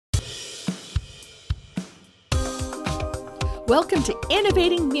Welcome to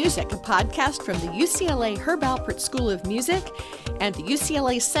Innovating Music, a podcast from the UCLA Herb Alpert School of Music and the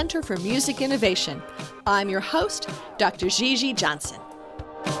UCLA Center for Music Innovation. I'm your host, Dr. Gigi Johnson.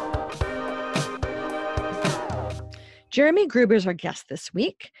 Jeremy Gruber is our guest this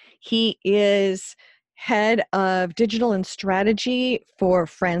week. He is head of digital and strategy for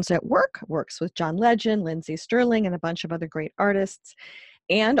Friends at Work, works with John Legend, Lindsey, Stirling, and a bunch of other great artists,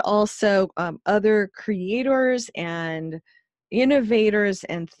 and also other creators and innovators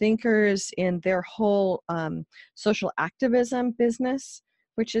and thinkers in their whole social activism business,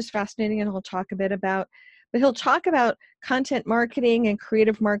 which is fascinating, and he'll talk a bit about. But he'll talk about content marketing and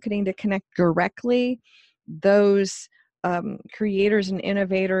creative marketing to connect directly those creators and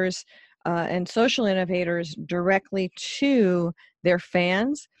innovators and social innovators directly to their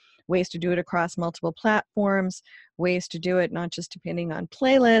fans, ways to do it across multiple platforms, ways to do it not just depending on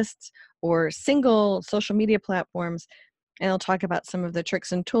playlists or single social media platforms. And I'll talk about some of the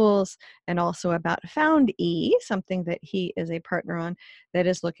tricks and tools, and also about found.ee, something that he is a partner on that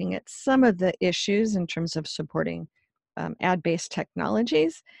is looking at some of the issues in terms of supporting ad-based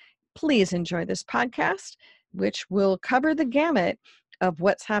technologies. Please enjoy this podcast, which will cover the gamut of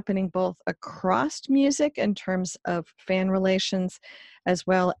what's happening both across music in terms of fan relations, as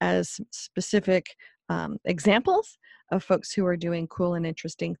well as specific examples of folks who are doing cool and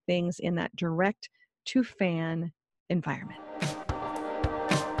interesting things in that direct to fan environment.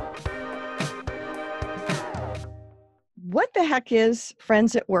 What the heck is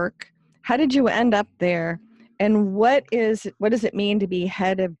Friends at Work? How did you end up there? And what does it mean to be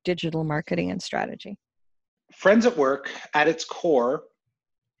head of digital marketing and strategy? Friends at Work, at its core,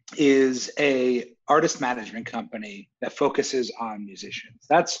 is a artist management company that focuses on musicians.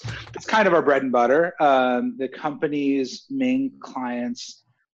 That's kind of our bread and butter. The company's main clients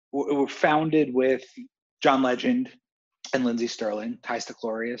were founded with John Legend and Lindsey Stirling. Ty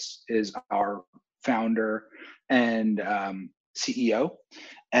Staclorius is our founder and CEO.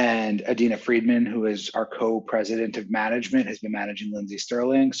 And Adina Friedman, who is our co-president of management, has been managing Lindsey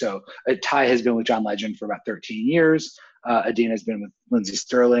Stirling. So Ty has been with John Legend for about 13 years. Adina has been with Lindsey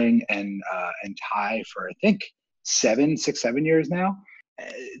Stirling and Ty for, I think, 7 years now.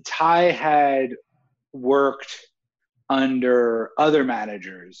 Ty had worked under other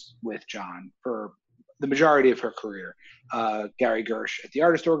managers with John for the majority of her career. Gary Gersh at the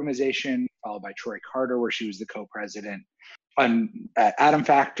Artist Organization, followed by Troy Carter, where she was the co-president at Atom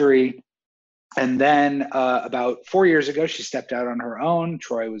Factory. And then about 4 years ago, she stepped out on her own.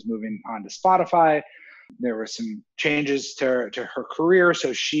 Troy was moving on to Spotify. There were some changes to her career,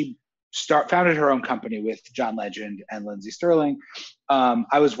 so she founded her own company with John Legend and Lindsey Stirling.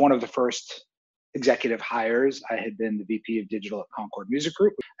 I was one of the first executive hires. I had been the VP of Digital at Concord Music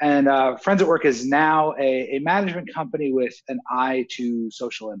Group. And Friends at Work is now a management company with an eye to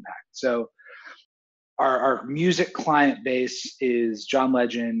social impact. So our music client base is John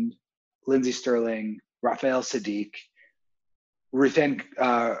Legend, Lindsey Stirling, Raphael, Saadiq, Ruth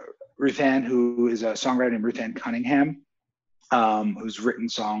Ann, who is a songwriter named Ruth Ann Cunningham, who's written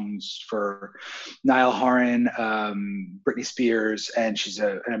songs for Niall Horan, Britney Spears, and she's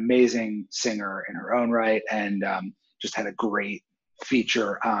an amazing singer in her own right, and just had a great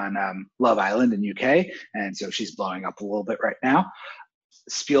feature on Love Island in UK, and so she's blowing up a little bit right now.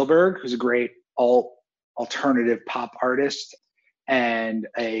 Spielberg, who's a great alternative pop artist, and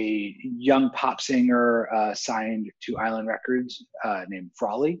a young pop singer signed to Island Records named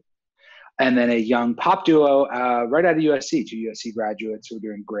Frawley. And then a young pop duo right out of USC, 2 USC graduates who are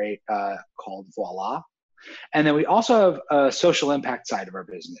doing great, called Voila. And then we also have a social impact side of our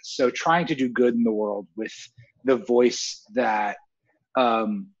business. So trying to do good in the world with the voice that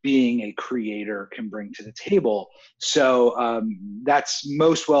being a creator can bring to the table. So that's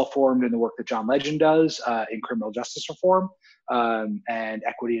most well-formed in the work that John Legend does in criminal justice reform and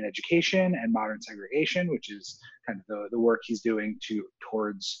equity in education and modern segregation, which is kind of the work he's doing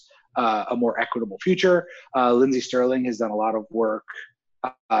towards a more equitable future. Lindsey Stirling has done a lot of work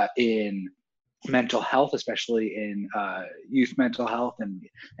in mental health, especially in youth mental health and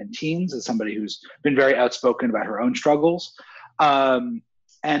teens, as somebody who's been very outspoken about her own struggles. And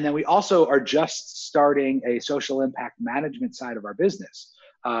then we also are just starting a social impact management side of our business.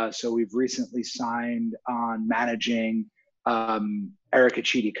 So we've recently signed on managing Erica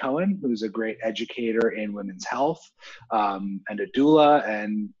Chidi Cohen, who's a great educator in women's health and a doula,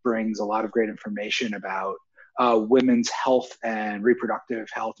 and brings a lot of great information about women's health and reproductive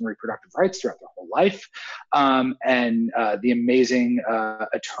rights throughout their whole life. And the amazing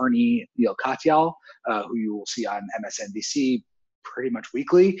attorney Neil Katyal, who you will see on MSNBC, pretty much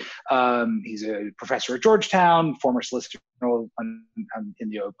weekly. He's a professor at Georgetown, former solicitor in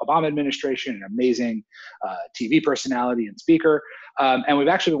the Obama administration, an amazing TV personality and speaker. And we've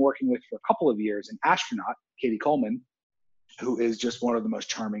actually been working with for a couple of years an astronaut, Katie Coleman, who is just one of the most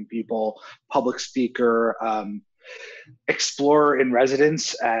charming people, public speaker, explorer in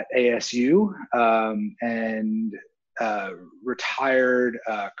residence at ASU, and retired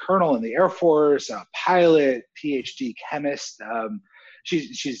colonel in the Air Force, pilot, PhD chemist.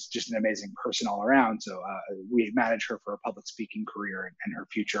 She's just an amazing person all around. So we manage her for a public speaking career and her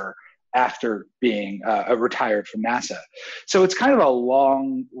future after being retired from NASA. So it's kind of a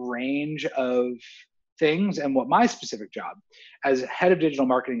long range of things. And what my specific job as head of digital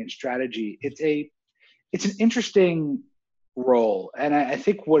marketing and strategy, it's an interesting role. And I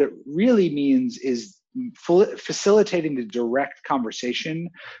think what it really means is facilitating the direct conversation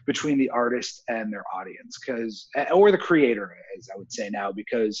between the artist and their audience, or the creator, as I would say now,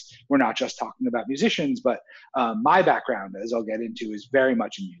 because we're not just talking about musicians, but my background, as I'll get into, is very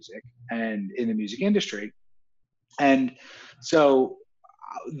much in music and in the music industry. And so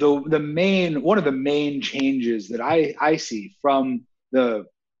one of the main changes that I see from the,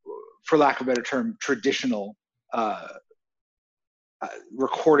 for lack of a better term, traditional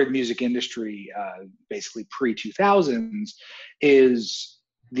recorded music industry, basically pre-2000s, is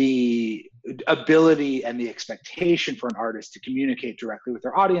the ability and the expectation for an artist to communicate directly with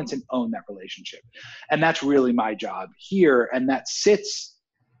their audience and own that relationship. And that's really my job here. And that sits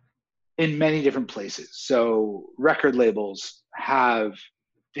in many different places. So record labels have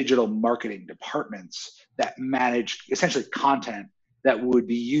digital marketing departments that manage essentially content that would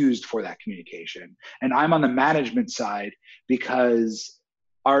be used for that communication. And I'm on the management side because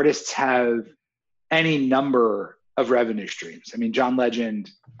artists have any number of revenue streams. I mean, John Legend,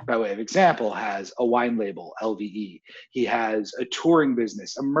 by way of example, has a wine label, LVE. He has a touring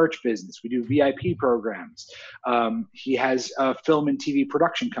business, a merch business. We do VIP programs. He has a film and TV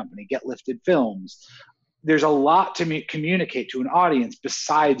production company, Get Lifted Films. There's a lot to communicate to an audience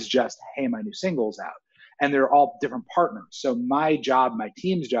besides just, hey, my new single's out. And they're all different partners. So my job, my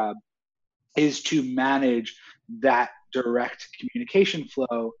team's job, is to manage that direct communication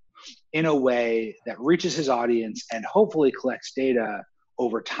flow in a way that reaches his audience and hopefully collects data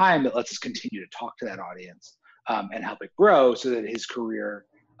over time that lets us continue to talk to that audience and help it grow so that his career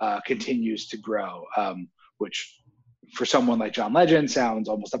continues to grow, which for someone like John Legend sounds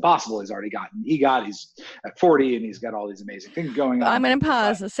almost impossible. He's already got an EGOT, he's at 40 and he's got all these amazing things going on. I'm going to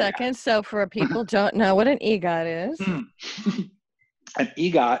pause a second. Yeah. So for people don't know what an EGOT is. An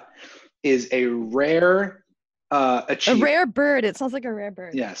EGOT is a rare achievement. A rare bird. It sounds like a rare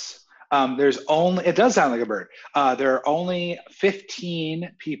bird. Yes. It does sound like a bird. There are only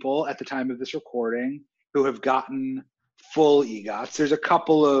 15 people at the time of this recording who have gotten full EGOTs. There's a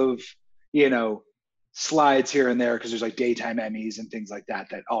couple of, slides here and there because there's like daytime Emmys and things like that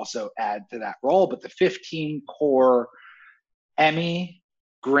also add to that role. But the 15 core Emmy,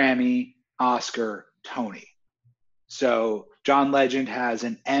 Grammy, Oscar, Tony. So John Legend has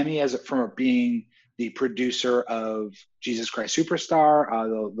an Emmy from being the producer of Jesus Christ Superstar,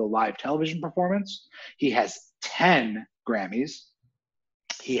 the live television performance. He has 10 Grammys.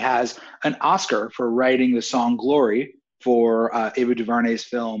 He has an Oscar for writing the song Glory for Ava DuVernay's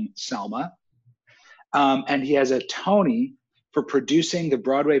film Selma. And he has a Tony for producing the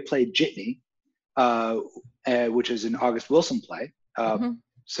Broadway play Jitney, which is an August Wilson play.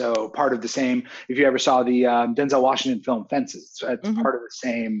 So part of the same, if you ever saw the Denzel Washington film Fences, it's part of the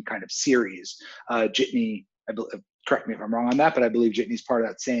same kind of series. Jitney, correct me if I'm wrong on that, but I believe Jitney's part of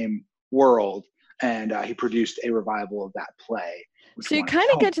that same world. And he produced a revival of that play. So you kind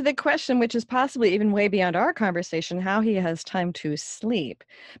of get to the question, which is possibly even way beyond our conversation, how he has time to sleep.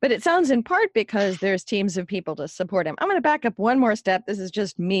 But it sounds in part because there's teams of people to support him. I'm going to back up one more step. This is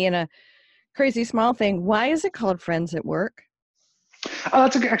just me and a crazy small thing. Why is it called Friends at Work? Oh,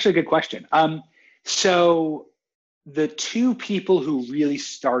 that's actually a good question. So the two people who really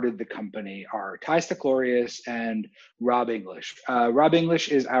started the company are Ty Stacklorius and Rob English. Rob English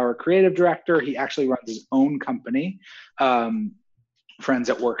is our creative director. He actually runs his own company,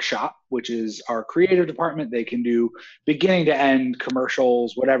 Friends at Workshop, which is our creative department. They can do beginning to end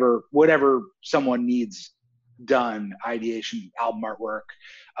commercials, whatever someone needs done, ideation, album artwork.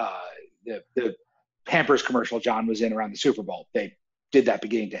 The Pampers commercial John was in around the Super Bowl, they did that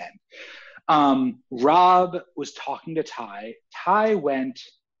beginning to end. Rob was talking to Ty. Ty went,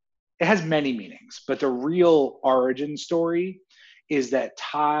 it has many meanings, but the real origin story is that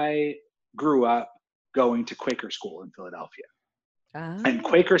Ty grew up going to Quaker school in Philadelphia. And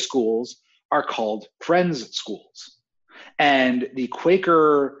Quaker schools are called Friends schools. And the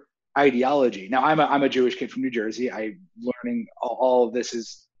Quaker ideology. Now, I'm a Jewish kid from New Jersey. I'm learning all of this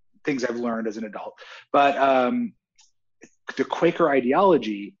is things I've learned as an adult. But the Quaker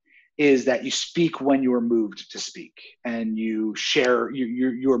ideology is that you speak when you are moved to speak, and you share.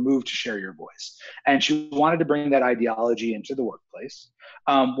 You are moved to share your voice. And she wanted to bring that ideology into the workplace.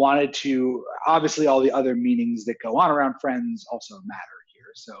 Wanted to, obviously, all the other meanings that go on around friends also matter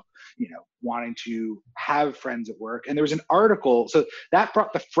here. So, wanting to have friends at work. And there was an article, so that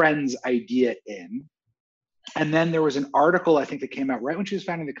brought the friends idea in. And then there was an article, I think, that came out right when she was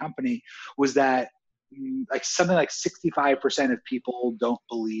founding the company, was that like something like 65% of people don't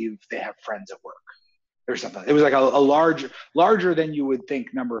believe they have friends at work or something. It was like a larger than you would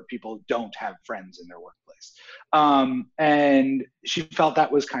think number of people don't have friends in their workplace. And she felt that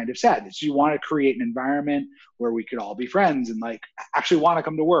was kind of sad. That she wanted to create an environment where we could all be friends and like actually want to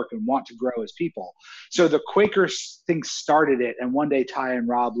come to work and want to grow as people. So the Quaker thing started it. And one day Ty and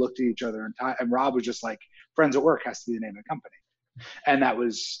Rob looked at each other, and Rob was just like, friends at work has to be the name of the company. And that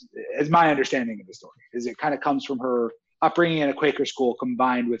was, as my understanding of the story, is it kind of comes from her upbringing in a Quaker school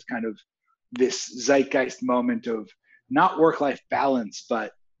combined with kind of this zeitgeist moment of not work-life balance,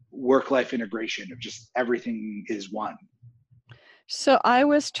 but work-life integration of just everything is one. So I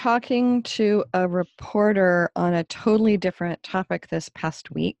was talking to a reporter on a totally different topic this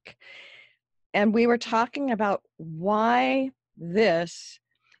past week, and we were talking about why this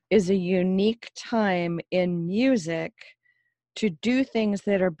is a unique time in music to do things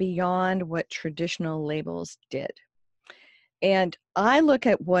that are beyond what traditional labels did. And I look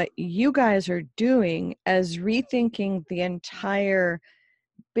at what you guys are doing as rethinking the entire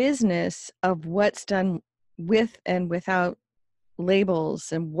business of what's done with and without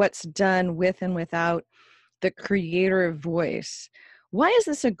labels, and what's done with and without the creator voice. Why is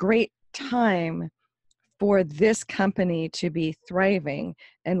this a great time for this company to be thriving,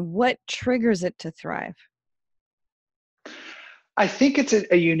 and what triggers it to thrive? I think it's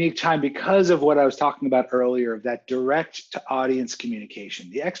a unique time because of what I was talking about earlier, of that direct to audience communication,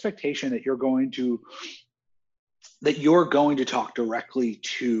 the expectation that you're going to talk directly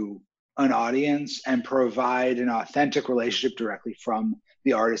to an audience and provide an authentic relationship directly from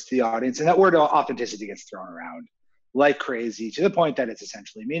the artist to the audience. And that word authenticity gets thrown around like crazy to the point that it's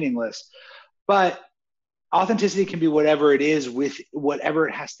essentially meaningless. But authenticity can be whatever it is, with whatever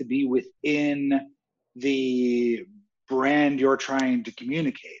it has to be within the brand you're trying to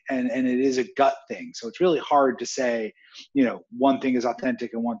communicate. And it is a gut thing. So it's really hard to say, one thing is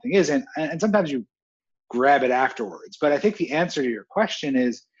authentic and one thing isn't. And sometimes you grab it afterwards. But I think the answer to your question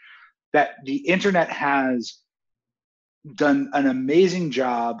is that the internet has done an amazing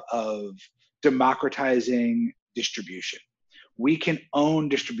job of democratizing distribution. We can own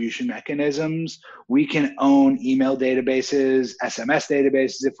distribution mechanisms. We can own email databases, SMS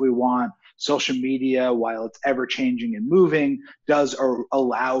databases if we want. Social media, while it's ever changing and moving, does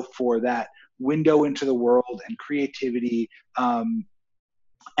allow for that window into the world and creativity. And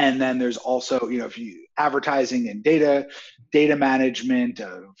then there's also, if you advertising and data management,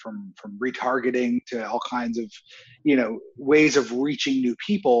 from retargeting to all kinds of, ways of reaching new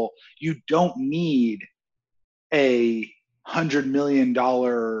people. You don't need a $100 million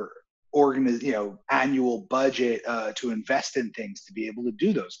annual budget to invest in things to be able to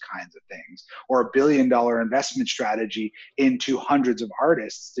do those kinds of things, or $1 billion investment strategy into hundreds of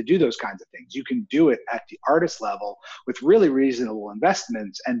artists to do those kinds of things. You can do it at the artist level with really reasonable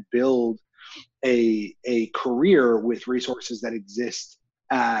investments and build a career with resources that exist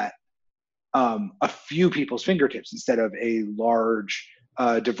at a few people's fingertips instead of a large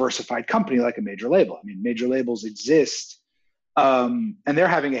diversified company like a major label. I mean, major labels exist, and they're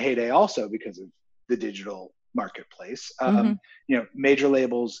having a heyday also because of the digital marketplace. Major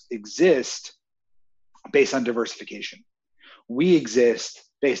labels exist based on diversification. We exist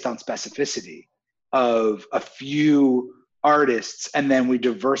based on specificity of a few artists, and then we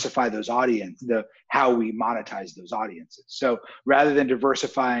diversify those how we monetize those audiences. So rather than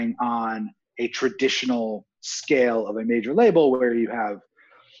diversifying on a traditional scale of a major label where you have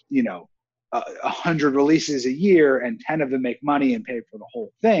 100 releases a year and 10 of them make money and pay for the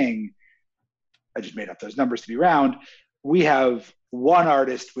whole thing, I just made up those numbers to be round, we have one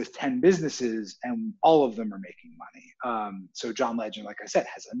artist with 10 businesses and all of them are making money. So John Legend, like I said,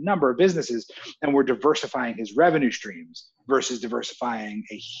 has a number of businesses, and we're diversifying his revenue streams versus diversifying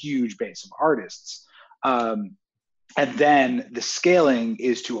a huge base of artists. And then the scaling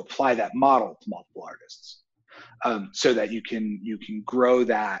is to apply that model to multiple artists, so that you can grow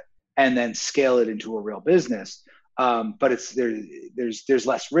that and then scale it into a real business. But there's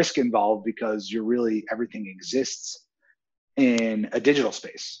less risk involved because everything exists in a digital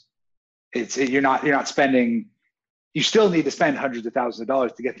space. You're not spending. You still need to spend hundreds of thousands of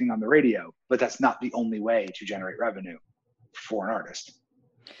dollars to get things on the radio, but that's not the only way to generate revenue for an artist.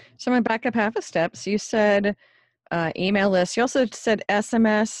 So I'm going to back up half a step. So you said email lists. You also said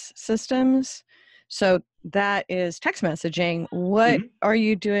SMS systems. So that is text messaging. What are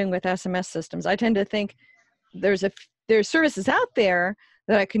you doing with SMS systems? I tend to think there's services out there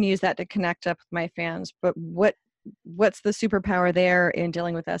that I can use that to connect up with my fans, but what's the superpower there in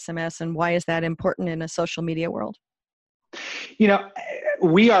dealing with SMS, and why is that important in a social media world?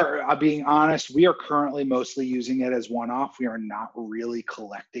 We are, being honest, we are currently mostly using it as one-off. We are not really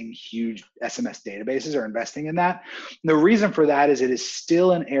collecting huge SMS databases or investing in that. And the reason for that is it is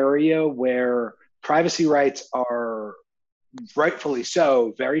still an area where privacy rights are, rightfully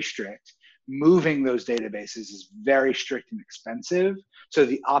so, very strict. Moving those databases is very strict and expensive. So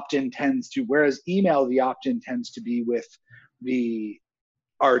the opt-in tends to, whereas email, the opt-in tends to be with the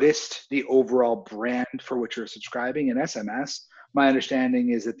artist, the overall brand for which you're subscribing. In SMS, my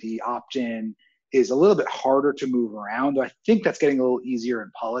understanding is that the opt-in is a little bit harder to move around. I think that's getting a little easier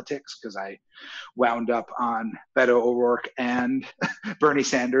in politics because I wound up on Beto O'Rourke and Bernie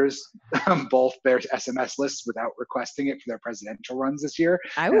Sanders, both their SMS lists without requesting it for their presidential runs this year.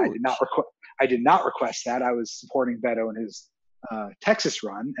 I did not request that. I was supporting Beto in his Texas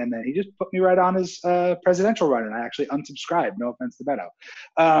run, and then he just put me right on his presidential run, and I actually unsubscribed. No offense to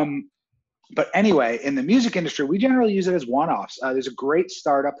Beto. But anyway, in the music industry, we generally use it as one-offs. There's a great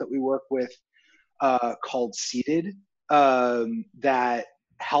startup that we work with called Seated that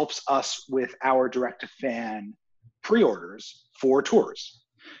helps us with our direct-to-fan pre-orders for tours.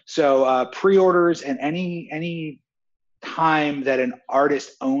 So pre-orders and any time that an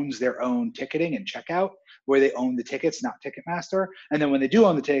artist owns their own ticketing and checkout, where they own the tickets, not Ticketmaster. And then when they do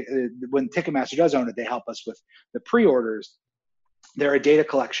own the ticket, when Ticketmaster does own it, they help us with the pre-orders. They're a data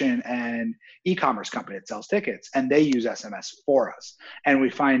collection and e-commerce company that sells tickets, and they use SMS for us. And we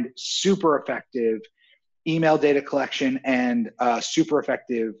find super effective email data collection and super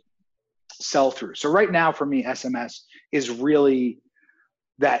effective sell-through. So right now for me, SMS is really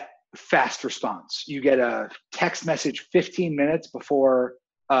that fast response. You get a text message 15 minutes before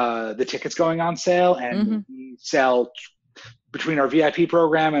the ticket's going on sale, and we sell, between our VIP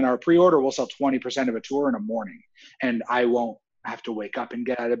program and our pre-order, we'll sell 20% of a tour in a morning. And I won't have to wake up and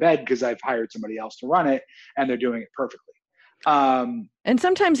get out of bed because I've hired somebody else to run it, and they're doing it perfectly. And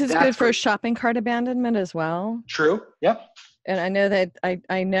sometimes it's good for shopping cart abandonment as well. True. Yep. And I know that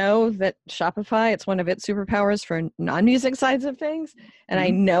I know that Shopify, it's one of its superpowers for non-music sides of things. And I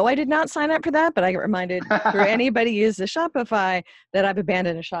know I did not sign up for that, but I get reminded for anybody who uses Shopify that I've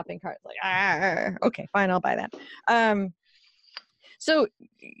abandoned a shopping cart. Like, okay, fine, I'll buy that. So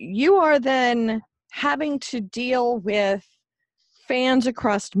you are then having to deal with fans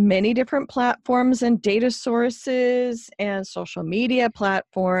across many different platforms and data sources and social media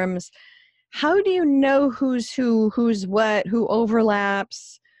platforms. How do you know who's who, who's what, who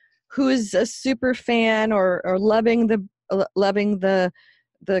overlaps, who's a super fan or loving the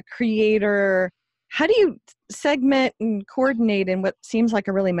creator? How do you segment and coordinate in what seems like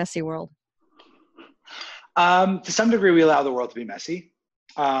a really messy world? To some degree, we allow the world to be messy.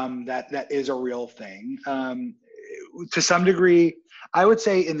 That is a real thing. To some degree, I would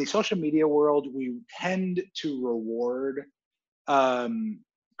say in the social media world, we tend to reward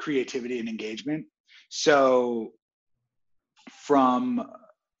creativity and engagement. So from,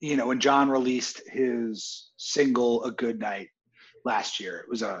 when John released his single "A Good Night" last year, it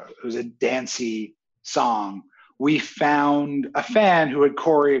was a dancey song. We found a fan who had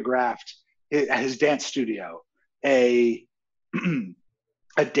choreographed at his dance studio a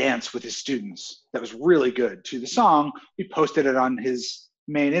dance with his students that was really good to the song. We posted it on his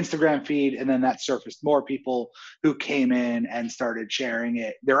main Instagram feed, and then that surfaced more people who came in and started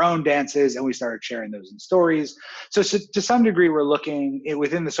sharing their own dances, and we started sharing those in stories. So to some degree, we're looking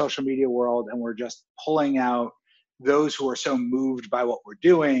within the social media world, and we're just pulling out those who are so moved by what we're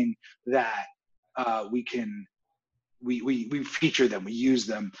doing that we feature them, we use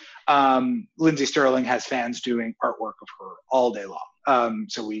them. Lindsey Stirling has fans doing artwork of her all day long.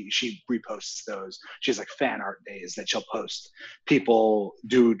 So she reposts those. She has like fan art days that she'll post. People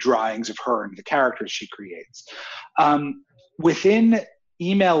do drawings of her and the characters she creates. Within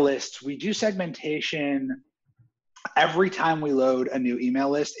email lists, we do segmentation. Every time we load a new email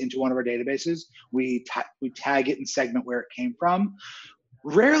list into one of our databases, we tag it and segment where it came from.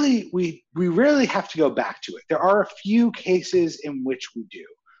 We rarely have to go back to it. There are a few cases in which we do.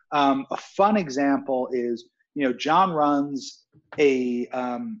 A fun example is, John runs a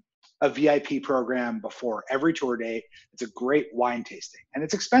a VIP program before every tour date. It's a great wine tasting, and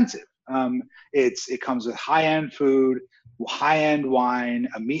it's expensive. It comes with high-end food, high-end wine,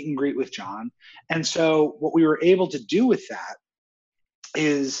 a meet and greet with John. And so what we were able to do with that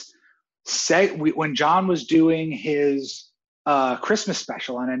is when John was doing his Christmas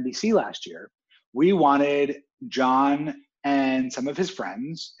special on NBC last year, we wanted John and some of his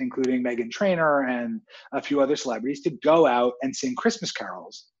friends, including Meghan Trainor and a few other celebrities, to go out and sing Christmas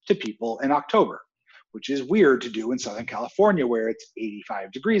carols to people in October, which is weird to do in Southern California where it's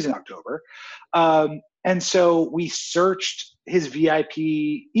 85 degrees in October. And so we searched his VIP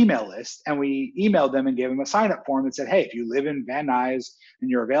email list, and we emailed them and gave them a sign-up form that said, hey, if you live in Van Nuys and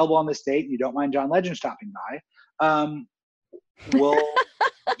you're available on this date and you don't mind John Legend stopping by, we'll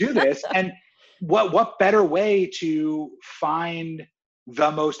do this. And what better way to find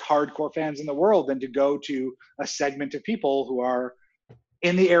the most hardcore fans in the world than to go to a segment of people who are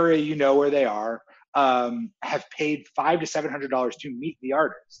in the area, you know where they are, have paid $500 to $700 to meet the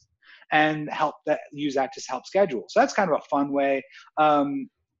artist and use that to help schedule. So that's kind of a fun way.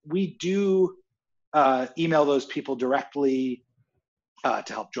 We do email those people directly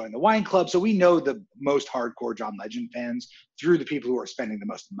to help join the wine club. So we know the most hardcore John Legend fans through the people who are spending the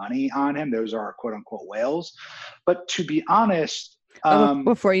most money on him. Those are our quote unquote whales. But to be honest,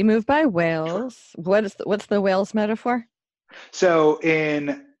 before you move by whales, what's the whales metaphor? So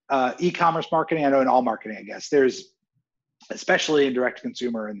in e-commerce marketing, I know in all marketing, I guess, there's, especially in direct to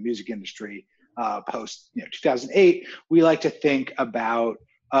consumer in the music industry, post 2008, we like to think about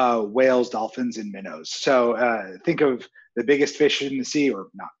whales, dolphins, and minnows. So think of the biggest fish in the sea, or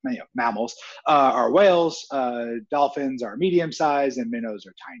not, mammals, are whales, dolphins are medium sized, and minnows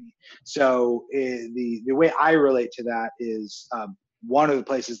are tiny. So the way I relate to that is one of the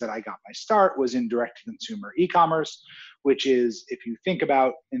places that I got my start was in direct to consumer e-commerce, which is, if you think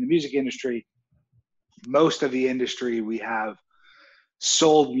about in the music industry, most of the industry, we have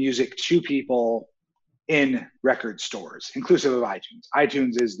sold music to people in record stores, inclusive of iTunes.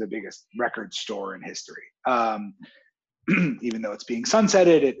 iTunes is the biggest record store in history. Even though it's being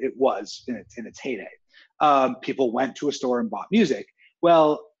sunsetted, it was in its heyday. People went to a store and bought music.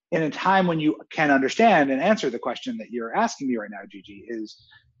 Well, in a time when you can understand and answer the question that you're asking me right now, Gigi, is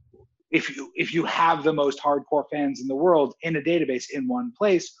if you have the most hardcore fans in the world in a database in one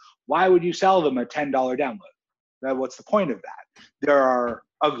place, why would you sell them a $10 download? What's the point of that? There are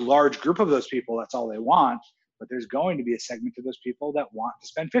a large group of those people, that's all they want, but there's going to be a segment of those people that want to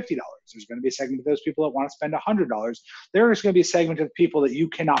spend $50. There's going to be a segment of those people that want to spend $100. There's going to be a segment of people that you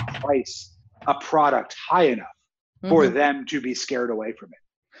cannot price a product high enough for them to be scared away from it.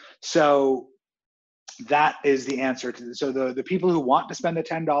 So that is the answer to this. So the people who want to spend the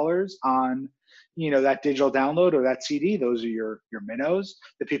 $10 on that digital download or that CD, those are your minnows.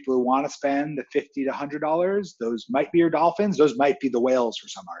 The people who want to spend the $50 to $100, those might be your dolphins. Those might be the whales for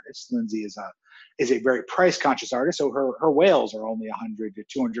some artists. Lindsey is a very price conscious artist, so her whales are only $100 to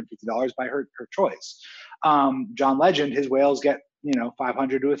 $250 by her choice. John Legend, his whales get $500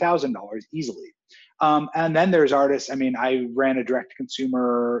 to $1,000 easily. And then there's artists. I mean, I ran a direct to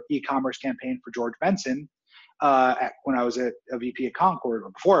consumer e-commerce campaign for George Benson when I was a VP at Concord,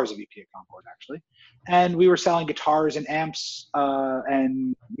 or before I was a VP at Concord, actually. And we were selling guitars and amps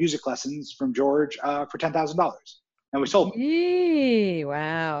and music lessons from George for $10,000, and we sold them. Yee,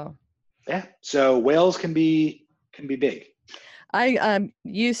 wow. Yeah. So whales can be big. I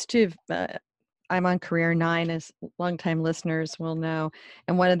used to. I'm on Career 9, as longtime listeners will know.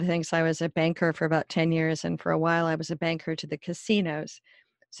 And one of the things, I was a banker for about 10 years, and for a while I was a banker to the casinos.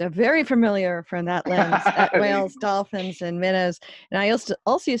 So very familiar from that lens at whales, dolphins, and minnows. And I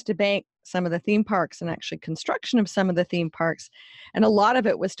also used to bank some of the theme parks and actually construction of some of the theme parks. And a lot of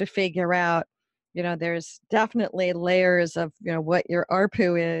it was to figure out, there's definitely layers of, what your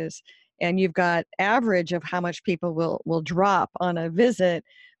ARPU is. And you've got average of how much people will drop on a visit.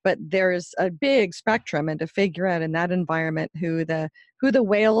 But there's a big spectrum, and to figure out in that environment who the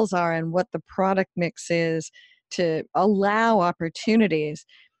whales are and what the product mix is to allow opportunities.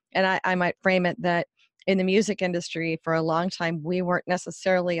 And I might frame it that in the music industry for a long time, we weren't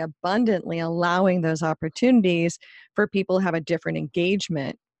necessarily abundantly allowing those opportunities for people to have a different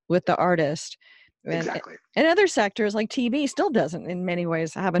engagement with the artist. Exactly. And other sectors like TV still doesn't in many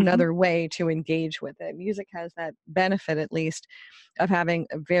ways have another way to engage with it. Music has that benefit, at least, of having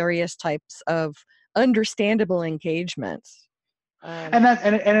various types of understandable engagements. And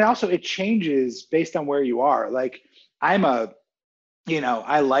it also changes based on where you are. Like I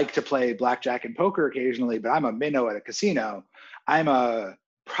like to play blackjack and poker occasionally, but I'm a minnow at a casino. I'm a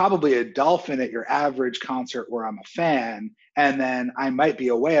probably a dolphin at your average concert where I'm a fan, and then I might be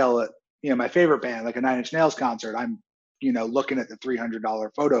a whale at, my favorite band, like a Nine Inch Nails concert. I'm, looking at the $300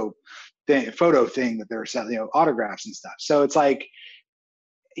 photo thing that they're selling, autographs and stuff. So it's like,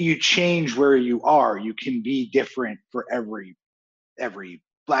 you change where you are. You can be different for every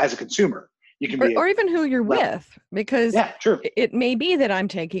as a consumer. You can be, or even who you're with, because yeah, true. It may be that I'm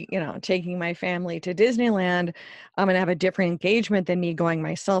taking my family to Disneyland. I'm going to have a different engagement than me going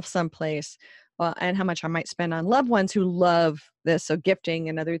myself someplace, and how much I might spend on loved ones who love this. So gifting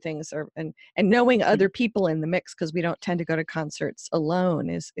and other things and knowing other people in the mix, because we don't tend to go to concerts alone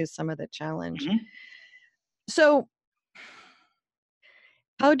is some of the challenge. Mm-hmm. So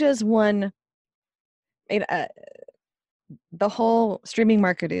how does one, the whole streaming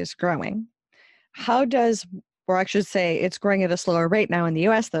market is growing. How does, or I should say it's growing at a slower rate now in the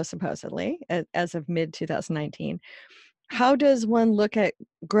US, though, supposedly, as of mid-2019. How does one look at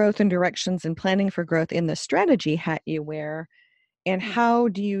growth and directions and planning for growth in the strategy hat you wear? And how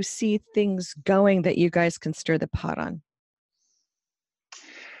do you see things going that you guys can stir the pot on?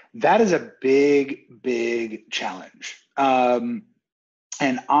 That is a big, big challenge. And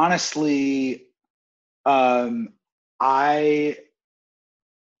honestly, I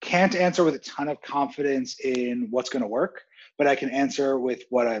can't answer with a ton of confidence in what's going to work, but I can answer with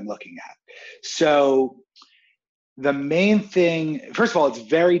what I'm looking at. So the main thing, first of all, it's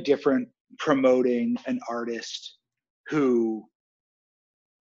very different promoting an artist who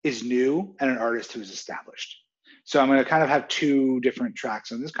is new and an artist who's established. So I'm going to kind of have two different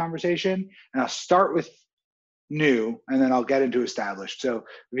tracks on this conversation, and I'll start with new, and then I'll get into established. So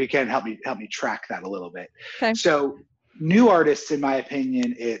if you can help me track that a little bit. Okay. So new artists, in my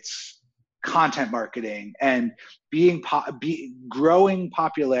opinion, it's content marketing and growing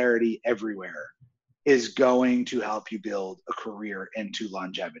popularity everywhere is going to help you build a career into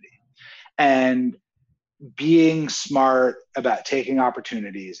longevity. And being smart about taking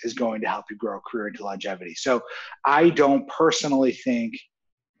opportunities is going to help you grow a career into longevity. So I don't personally think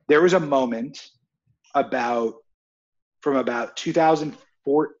there was a moment from about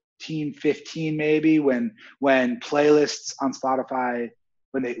 2014, 15 maybe, when playlists on Spotify,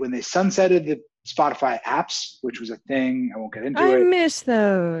 when they sunsetted the Spotify apps, which was a thing. I won't get into it. I miss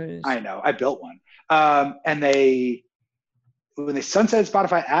those. I know, I built one. And when they sunsetted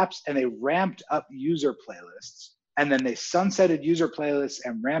Spotify apps and they ramped up user playlists, and then they sunsetted user playlists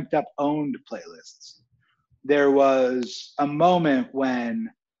and ramped up owned playlists, there was a moment when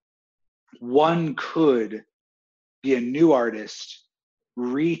one could be a new artist,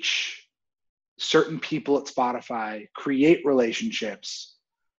 reach certain people at Spotify, create relationships,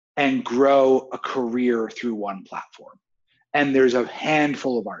 and grow a career through one platform. And there's a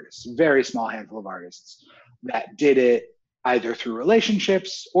handful of artists, very small handful of artists, that did it either through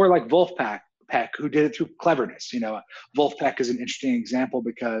relationships or like Wolfpack, who did it through cleverness. Wolfpack is an interesting example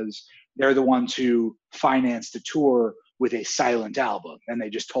because they're the ones who financed a tour with a silent album, and they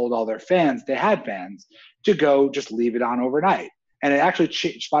just told all their fans, they had fans, to go just leave it on overnight. And it actually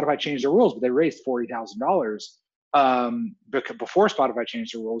Spotify changed the rules, but they raised $40,000 before Spotify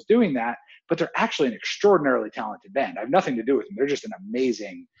changed the rules doing that. But they're actually an extraordinarily talented band. I have nothing to do with them. They're just an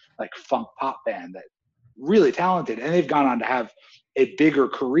amazing funk pop band that really talented, and they've gone on to have a bigger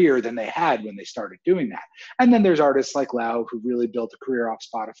career than they had when they started doing that. And then there's artists like Lau who really built a career off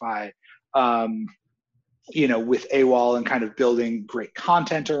Spotify, with AWOL and kind of building great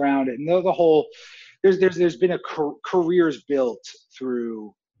content around it. And the whole, there's been careers built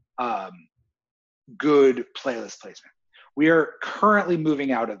through good playlist placement. We are currently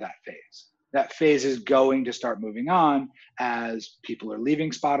moving out of that phase. That phase is going to start moving on as people are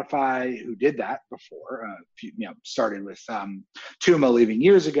leaving Spotify who did that before. Started with Tuma leaving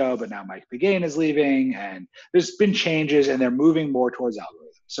years ago, but now Mike Begane is leaving, and there's been changes, and they're moving more towards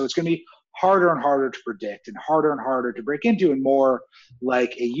algorithms. So it's going to be harder and harder to predict, and harder to break into, and more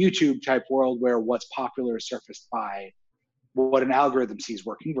like a YouTube type world where what's popular is surfaced by what an algorithm sees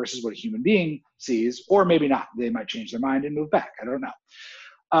working versus what a human being sees, or maybe not. They might change their mind and move back. I don't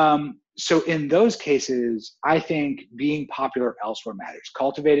know. So in those cases, I think being popular elsewhere matters.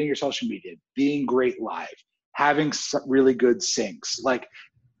 Cultivating your social media, being great live, having really good syncs, like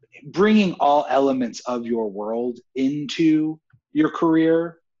bringing all elements of your world into your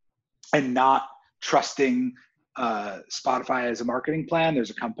career and not trusting Spotify as a marketing plan.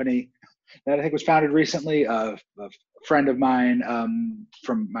 There's a company that I think was founded recently, a friend of mine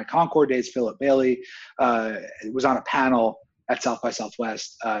from my Concord days, Philip Bailey, was on a panel at South by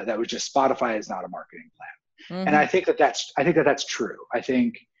Southwest that was just Spotify is not a marketing plan. Mm-hmm. And I think that's true. I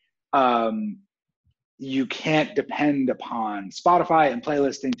think you can't depend upon Spotify and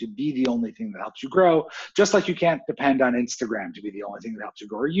playlisting to be the only thing that helps you grow, just like you can't depend on Instagram to be the only thing that helps you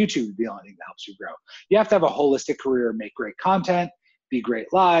grow, or YouTube to be the only thing that helps you grow. You have to have a holistic career, make great content, be great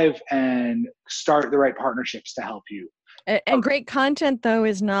live, and start the right partnerships to help you. And great content, though,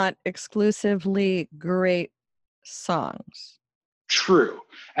 is not exclusively great songs. True.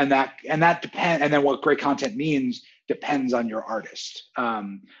 And that depends. And then what great content means depends on your artist.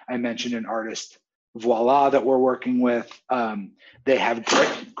 I mentioned an artist, Voila, that we're working with. They have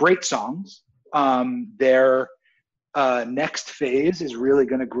great songs. Their next phase is really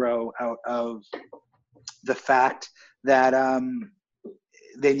going to grow out of the fact that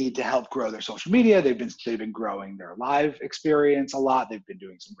they need to help grow their social media. They've been growing their live experience a lot. They've been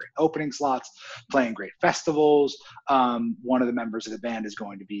doing some great opening slots, playing great festivals. One of the members of the band is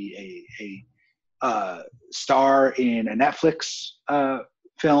going to be a star in a Netflix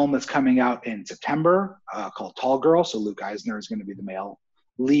film that's coming out in September called Tall Girl. So Luke Eisner is going to be the male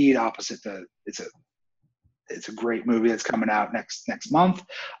lead opposite it's a great movie that's coming out next month.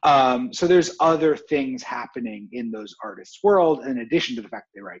 So there's other things happening in those artists' world in addition to the fact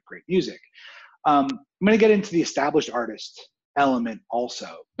that they write great music. I'm going to get into the established artist element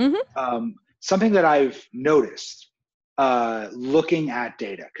also. Something that I've noticed looking at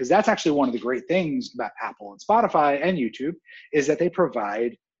data, because that's actually one of the great things about Apple and Spotify and YouTube, is that they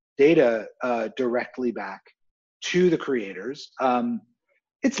provide data directly back to the creators.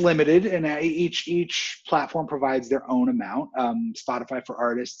 It's limited, and each platform provides their own amount. Spotify for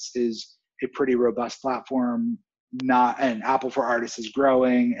Artists is a pretty robust platform, and Apple for Artists is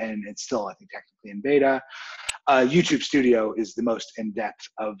growing, and it's still, I think, technically in beta. YouTube Studio is the most in-depth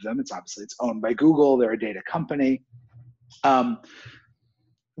of them. It's owned by Google. They're a data company.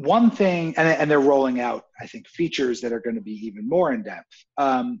 One thing, and they're rolling out, I think, features that are going to be even more in-depth.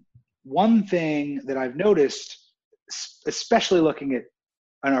 One thing that I've noticed, especially looking at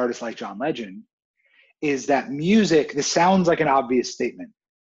an artist like John Legend, is that music, this sounds like an obvious statement,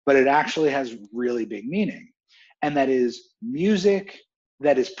 but it actually has really big meaning. And that is, music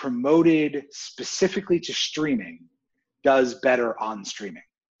that is promoted specifically to streaming does better on streaming.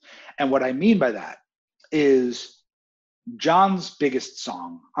 And what I mean by that is John's biggest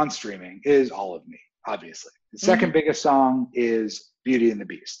song on streaming is All of Me, obviously. The second biggest song is Beauty and the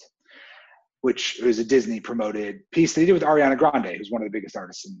Beast, which is a Disney promoted piece that he did with Ariana Grande, who's one of the biggest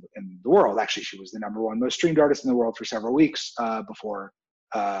artists in the world. Actually, she was the #1 most streamed artist in the world for several weeks before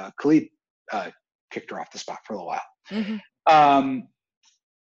Khalid kicked her off the spot for a little while.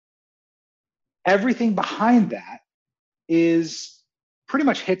 Everything behind that is pretty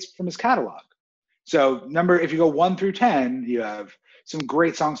much hits from his catalog. So if you go 1 through 10, you have some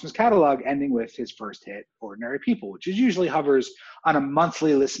great songs from his catalog, ending with his first hit, Ordinary People, which usually hovers on a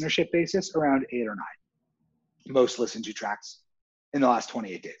monthly listenership basis around 8 or 9. Most listened to tracks in the last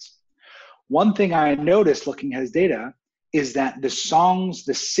 28 days. One thing I noticed looking at his data is that the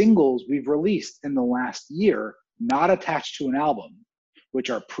singles we've released in the last year, not attached to an album, which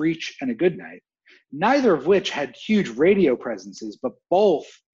are Preach and A Good Night, neither of which had huge radio presences, but both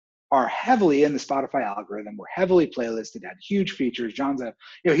are heavily in the Spotify algorithm, were heavily playlisted, had huge features. John's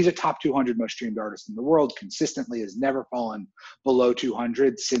he's a top 200 most streamed artist in the world, consistently has never fallen below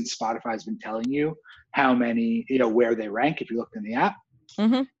 200 since Spotify's been telling you how many, where they rank if you looked in the app.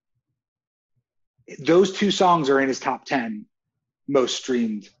 Those 2 songs are in his top 10 most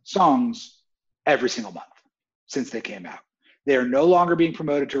streamed songs every single month since they came out. They are no longer being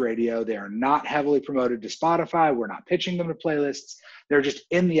promoted to radio. They are not heavily promoted to Spotify. We're not pitching them to playlists. They're just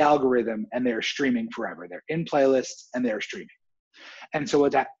in the algorithm, and they're streaming forever. They're in playlists, and they're streaming. And so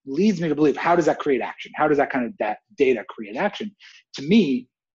what that leads me to believe, how does that create action? How does that kind of data create action? To me,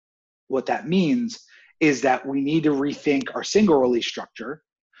 what that means is that we need to rethink our single release structure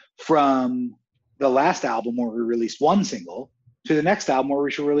from the last album where we released 1 single to the next album where we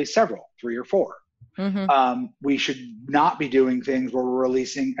should release several, 3 or 4. We should not be doing things where we're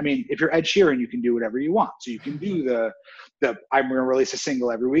releasing. I mean, if you're Ed Sheeran, you can do whatever you want. So you can do the I'm going to release a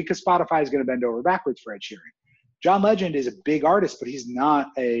single every week because Spotify is going to bend over backwards for Ed Sheeran. John Legend is a big artist, but he's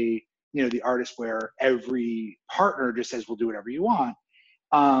not the artist where every partner just says, we'll do whatever you want.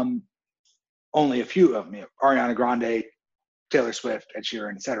 Only a few of them, Ariana Grande, Taylor Swift, Ed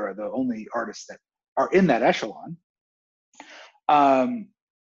Sheeran, et cetera, the only artists that are in that echelon.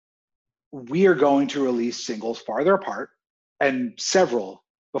 We are going to release singles farther apart and several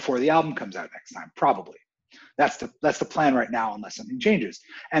before the album comes out next time, probably. That's the plan right now, unless something changes.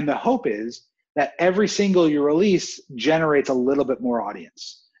 And the hope is that every single you release generates a little bit more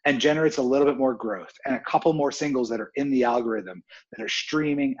audience. and generates a little bit more growth and a couple more singles that are in the algorithm that are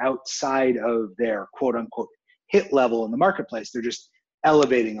streaming outside of their quote unquote hit level in the marketplace. They're just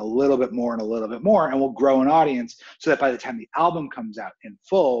elevating a little bit more and a little bit more, and will grow an audience so that by the time the album comes out in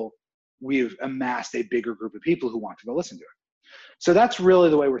full, we've amassed a bigger group of people who want to go listen to it. So that's really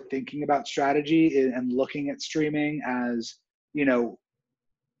the way we're thinking about strategy and looking at streaming as, you know,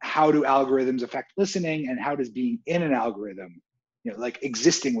 how do algorithms affect listening, and how does being in an algorithm, you know, like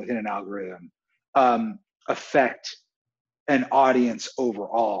existing within an algorithm, affect an audience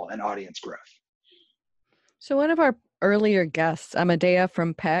overall and audience growth. So one of our earlier guests, Amadea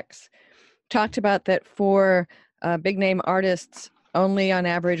from PEX, talked about that for big name artists, only on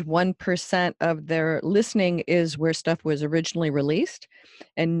average 1% of their listening is where stuff was originally released,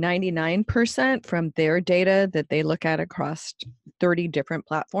 and 99% from their data that they look at across 30 different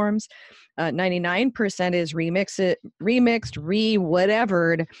platforms, 99% is remixed,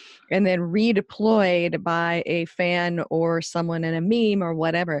 re-whatevered, and then redeployed by a fan or someone in a meme or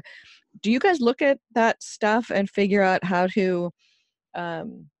whatever. Do you guys look at that stuff and figure out how to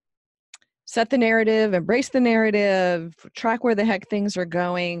set the narrative, embrace the narrative, track where the heck things are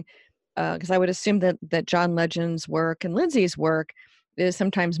going? Because I would assume that John Legend's work and Lindsey's work is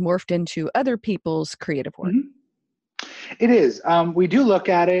sometimes morphed into other people's creative work. Mm-hmm. It is. We do look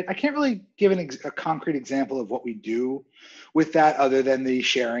at it. I can't really give a concrete example of what we do with that, other than the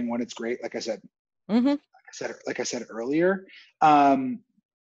sharing when it's great. Like I said, like I said earlier. I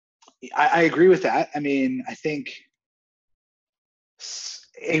agree with that. I mean, I think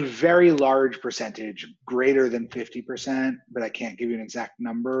a very large percentage, greater than 50%, but I can't give you an exact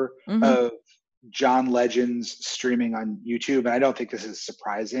number, of John Legend's streaming on YouTube, and I don't think this is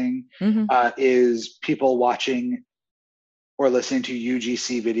surprising, is people watching or listening to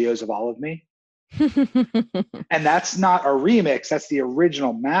UGC videos of All of Me. And that's not a remix, that's the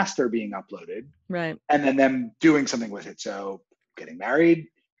original master being uploaded. Right. And then them doing something with it. So getting married,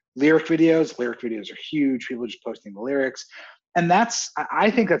 lyric videos are huge. People just posting the lyrics. And I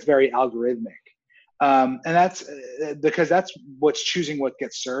think that's very algorithmic. And that's because that's what's choosing what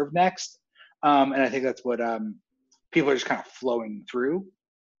gets served next. And I think that's what people are just kind of flowing through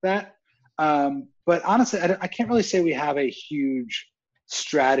that. But honestly, I can't really say we have a huge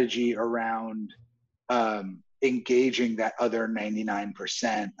strategy around engaging that other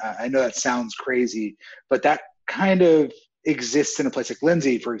 99%. I know that sounds crazy, but that kind of exists in a place like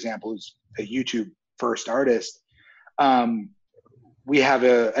Lindsey, for example, who's a YouTube first artist. We have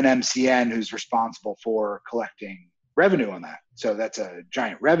an MCN who's responsible for collecting revenue on that. So that's a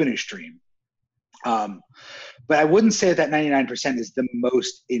giant revenue stream. But I wouldn't say that 99% is the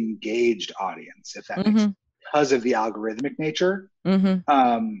most engaged audience, if that makes sense, because of the algorithmic nature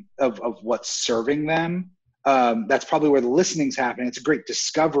of what's serving them. That's probably where the listening's happening. It's a great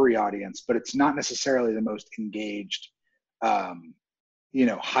discovery audience, but it's not necessarily the most engaged,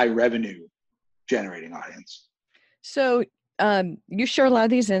 high revenue generating audience. So you share a lot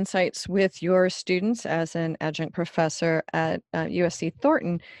of these insights with your students as an adjunct professor at USC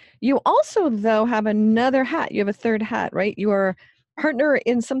Thornton. You also, though, have another hat. You have a third hat, right? You are a partner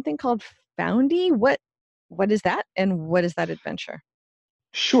in something called found.ee. What is that, and what is that adventure?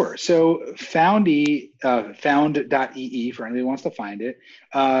 Sure. So found.ee, found.ee, for anybody who wants to find it.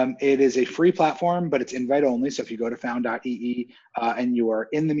 It is a free platform, but it's invite only. So if you go to found.ee and you are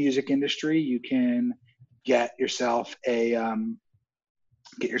in the music industry, you can get yourself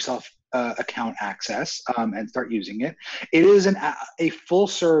account access and start using it. It is a full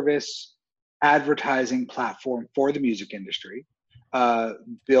service advertising platform for the music industry,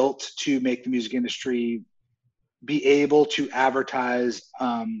 built to make the music industry be able to advertise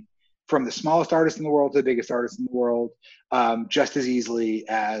from the smallest artist in the world to the biggest artist in the world, just as easily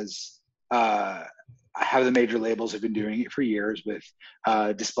as how the major labels have been doing it for years with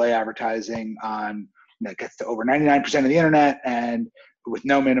display advertising that gets to over 99% of the internet and with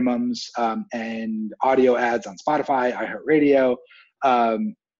no minimums, and audio ads on Spotify, iHeartRadio.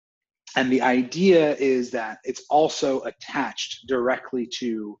 And the idea is that it's also attached directly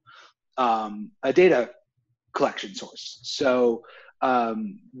to a data collection source. So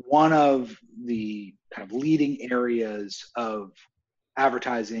one of the kind of leading areas of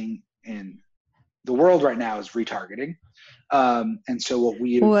advertising in the world right now is retargeting. And so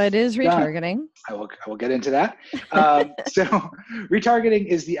what is retargeting? I will get into that. So retargeting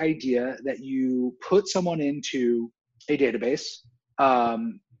is the idea that you put someone into a database,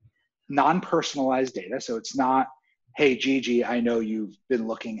 non-personalized data. So it's not, hey, Gigi, I know you've been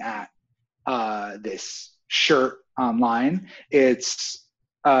looking at this shirt online. It's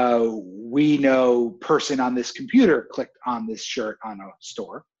we know person on this computer clicked on this shirt on a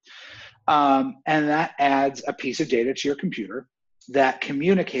store. And that adds a piece of data to your computer that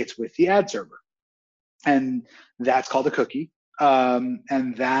communicates with the ad server. And that's called a cookie.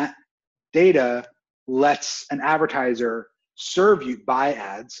 And that data lets an advertiser serve you, buy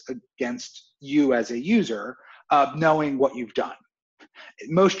ads against you as a user, knowing what you've done.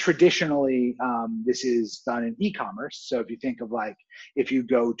 Most traditionally, this is done in e-commerce. So if you think of like, if you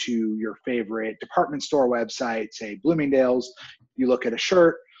go to your favorite department store website, say Bloomingdale's, you look at a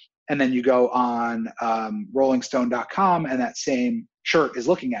shirt, and then you go on rollingstone.com, and that same shirt is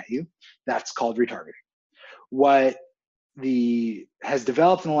looking at you. That's called retargeting. What has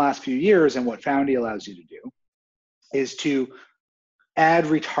developed in the last few years, and what found.ee allows you to do, is to add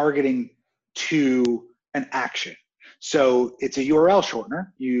retargeting to an action. So it's a URL shortener.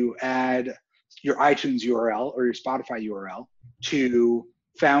 You add your iTunes URL or your Spotify URL to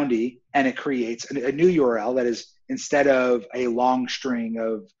found.ee, and it creates a new URL that is, instead of a long string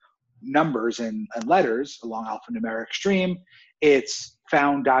of numbers and letters, a long alphanumeric stream, it's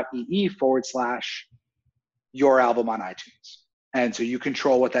found.ee / your album on iTunes. And so you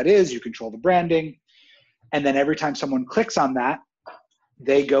control what that is, you control the branding, and then every time someone clicks on that,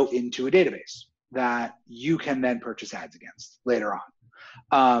 they go into a database that you can then purchase ads against later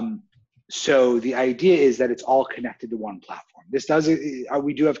on. So the idea is that it's all connected to one platform.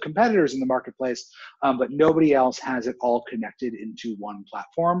 We do have competitors in the marketplace, but nobody else has it all connected into one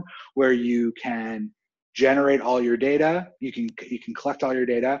platform where you can generate all your data, you can collect all your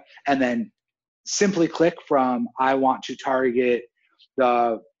data, and then simply click from, I want to target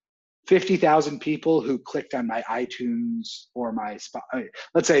the 50,000 people who clicked on my iTunes or my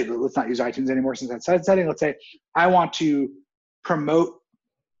let's not use iTunes anymore since that's setting. Let's say I want to promote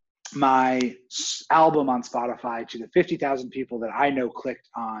my album on Spotify to the 50,000 people that I know clicked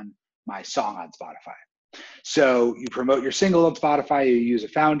on my song on Spotify. So you promote your single on Spotify, you use a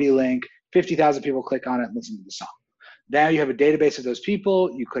found.ee link, 50,000 people click on it and listen to the song. Now you have a database of those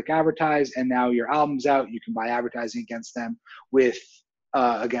people, you click advertise, and now your album's out, you can buy advertising against them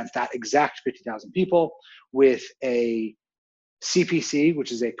against that exact 50,000 people with a CPC,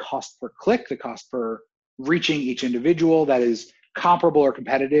 which is a cost per click, the cost per reaching each individual, that is comparable or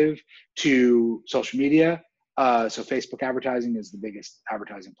competitive to social media. So Facebook advertising is the biggest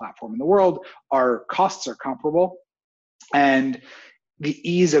advertising platform in the world. Our costs are comparable. And the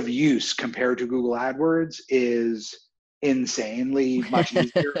ease of use compared to Google AdWords is insanely much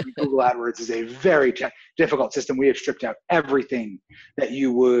easier. Google AdWords is a very difficult system. We have stripped out everything that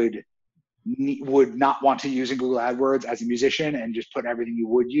you would not want to use in Google AdWords as a musician, and just put everything you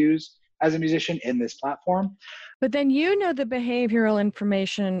would use as a musician in this platform. But then you know the behavioral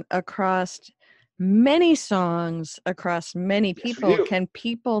information across many songs, across many people. Yes, can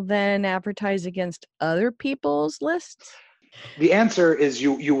people then advertise against other people's lists? The answer is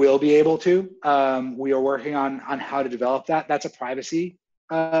you will be able to. We are working on how to develop that. That's a privacy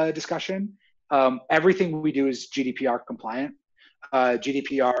discussion. Everything we do is GDPR compliant.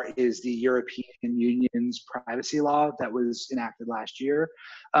 GDPR is the European Union's privacy law that was enacted last year.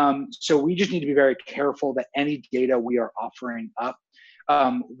 So we just need to be very careful that any data we are offering up,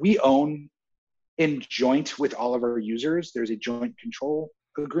 we own in joint with all of our users. There's a joint control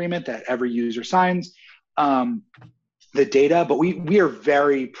agreement that every user signs. The data, but we are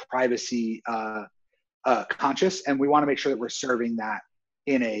very privacy conscious, and we want to make sure that we're serving that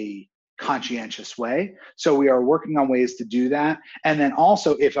in a conscientious way. So we are working on ways to do that. And then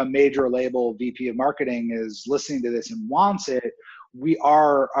also, if a major label VP of marketing is listening to this and wants it, we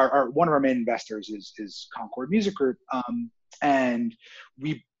are one of our main investors is Concord Music Group, and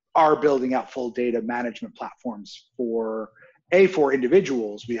we are building out full data management platforms for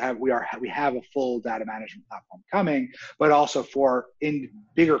individuals. We have a full data management platform coming, but also for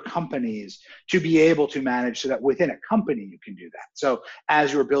bigger companies to be able to manage, so that within a company you can do that. So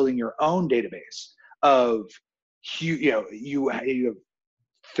as you're building your own database of, you have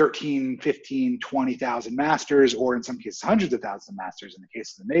 13, 15, 20,000 masters, or in some cases hundreds of thousands of masters in the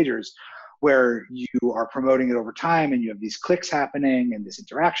case of the majors, where you are promoting it over time and you have these clicks happening and this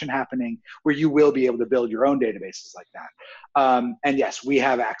interaction happening, where you will be able to build your own databases like that. And yes, we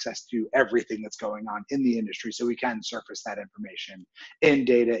have access to everything that's going on in the industry, so we can surface that information in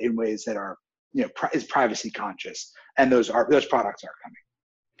data in ways that are, is privacy conscious, and those products are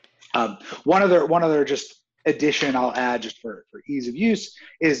coming. One other just addition I'll add, just for ease of use,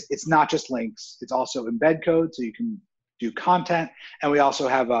 is it's not just links, it's also embed code, so you can do content. And we also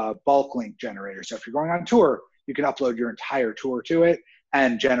have a bulk link generator. So if you're going on tour, you can upload your entire tour to it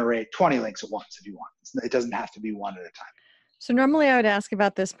and generate 20 links at once if you want. It doesn't have to be one at a time. So normally I would ask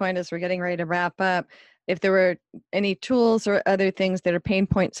about this point as we're getting ready to wrap up, if there were any tools or other things that are pain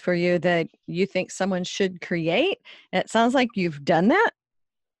points for you that you think someone should create. And it sounds like you've done that.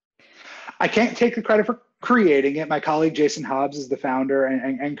 I can't take the credit for creating it. My colleague Jason Hobbs is the founder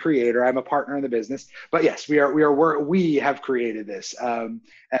and creator. I'm a partner in the business, but yes, we have created this, and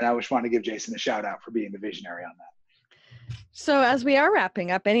I just want to give Jason a shout out for being the visionary on that. So as we are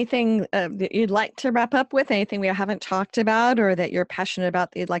wrapping up, anything that you'd like to wrap up with? Anything we haven't talked about or that you're passionate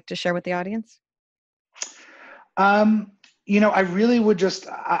about that you'd like to share with the audience? I really would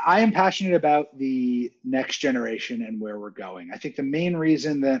I am passionate about the next generation and where we're going. I think the main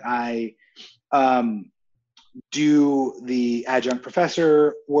reason that I do the adjunct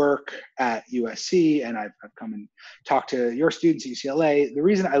professor work at USC, and I've come and talked to your students at UCLA, the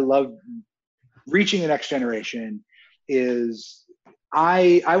reason I love reaching the next generation is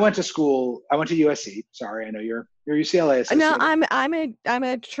I went to school. I went to USC. Sorry, I know you're UCLA associate. No, I'm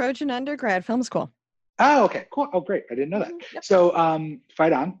a Trojan undergrad, film school. Oh, okay, cool. Oh, great. I didn't know that. Yep. So,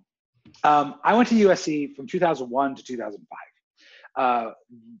 fight on. I went to USC from 2001 to 2005,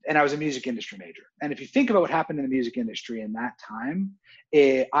 and I was a music industry major. And if you think about what happened in the music industry in that time,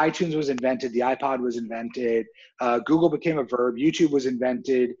 iTunes was invented, the iPod was invented, Google became a verb, YouTube was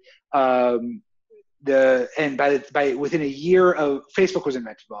invented, and within a year of Facebook was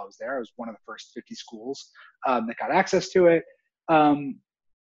invented while I was there. I was one of the first 50 schools that got access to it.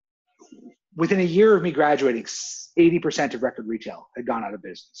 Within a year of me graduating, 80% of record retail had gone out of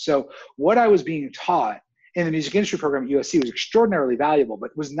business. So what I was being taught in the music industry program at USC was extraordinarily valuable,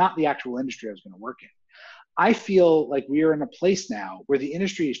 but was not the actual industry I was going to work in. I feel like we are in a place now where the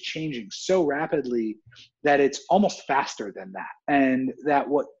industry is changing so rapidly that it's almost faster than that. And that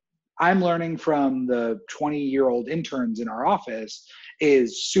what I'm learning from the 20-year-old interns in our office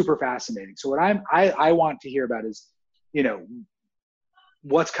is super fascinating. So what I want to hear about is,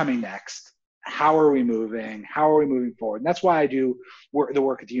 what's coming next? How are we moving? How are we moving forward? And that's why I do the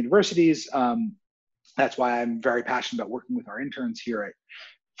work at the universities. That's why I'm very passionate about working with our interns here at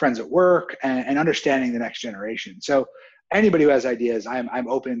Friends at Work and understanding the next generation. So anybody who has ideas, I'm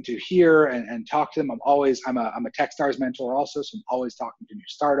open to hear and talk to them. I'm a Techstars mentor also, so I'm always talking to new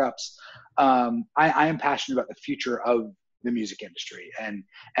startups. I am passionate about the future of the music industry and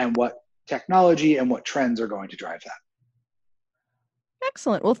what technology and what trends are going to drive that.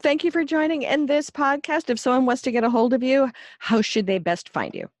 Excellent. Well, thank you for joining in this podcast. If someone wants to get a hold of you, how should they best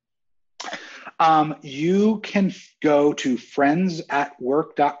find you? You can go to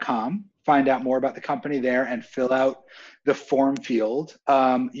friendsatwork.com, find out more about the company there, and fill out the form field.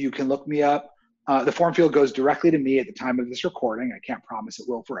 You can look me up. The form field goes directly to me at the time of this recording. I can't promise it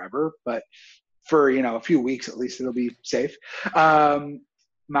will forever, but for a few weeks at least, it'll be safe.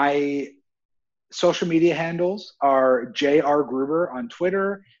 My social media handles are JR Gruber on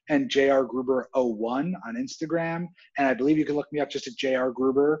Twitter and JR Gruber01 on Instagram. And I believe you can look me up just at JR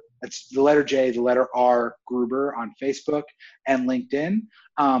Gruber. That's the letter J, the letter R, Gruber on Facebook and LinkedIn.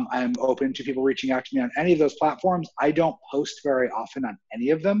 I'm open to people reaching out to me on any of those platforms. I don't post very often on any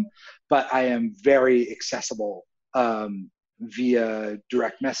of them, but I am very accessible via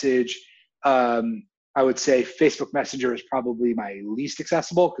direct message. I would say Facebook Messenger is probably my least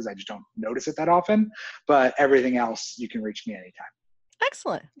accessible because I just don't notice it that often, but everything else, you can reach me anytime.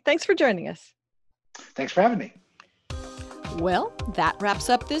 Excellent. Thanks for joining us. Thanks for having me. Well, that wraps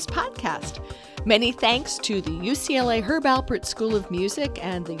up this podcast. Many thanks to the UCLA Herb Alpert School of Music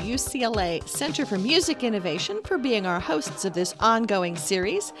and the UCLA Center for Music Innovation for being our hosts of this ongoing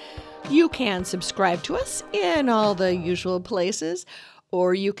series. You can subscribe to us in all the usual places,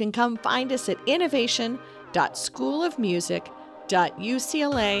 or you can come find us at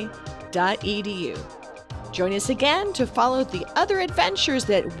innovation.schoolofmusic.ucla.edu. Join us again to follow the other adventures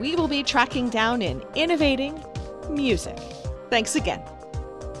that we will be tracking down in innovating music. Thanks again.